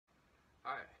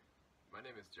My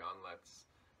name is Jon Letts,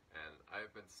 and I've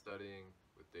been studying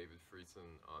with David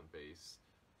Friesen on bass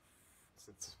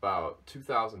since about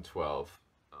 2012.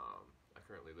 I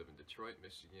currently live in Detroit,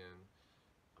 Michigan,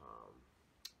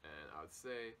 and I would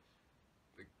say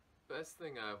the best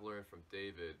thing I've learned from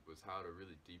David was how to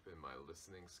really deepen my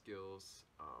listening skills,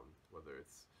 whether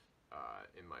it's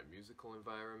in my musical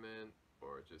environment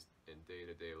or just in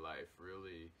day-to-day life,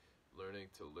 really learning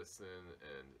to listen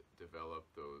and develop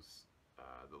those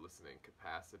the listening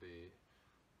capacity,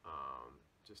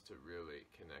 just to really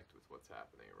connect with what's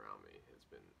happening around me has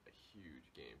been a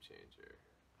huge game changer.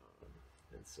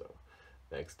 And so,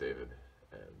 thanks, David,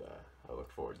 and I look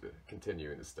forward to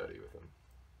continuing to study with him.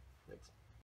 Thanks.